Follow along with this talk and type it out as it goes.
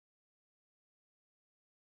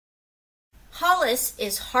Hollis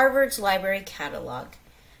is Harvard's library catalog.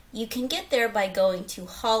 You can get there by going to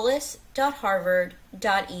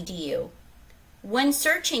hollis.harvard.edu. When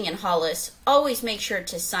searching in Hollis, always make sure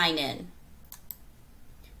to sign in.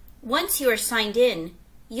 Once you are signed in,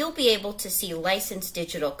 you'll be able to see licensed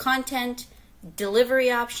digital content,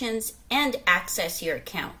 delivery options, and access your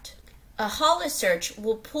account. A Hollis search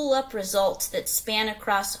will pull up results that span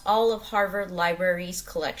across all of Harvard Library's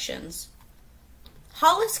collections.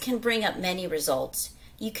 Hollis can bring up many results.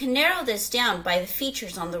 You can narrow this down by the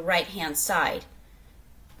features on the right-hand side.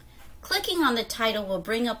 Clicking on the title will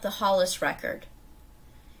bring up the Hollis record.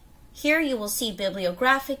 Here you will see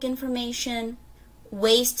bibliographic information,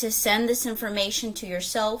 ways to send this information to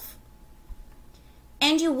yourself,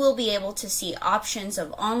 and you will be able to see options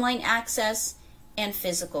of online access and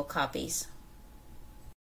physical copies.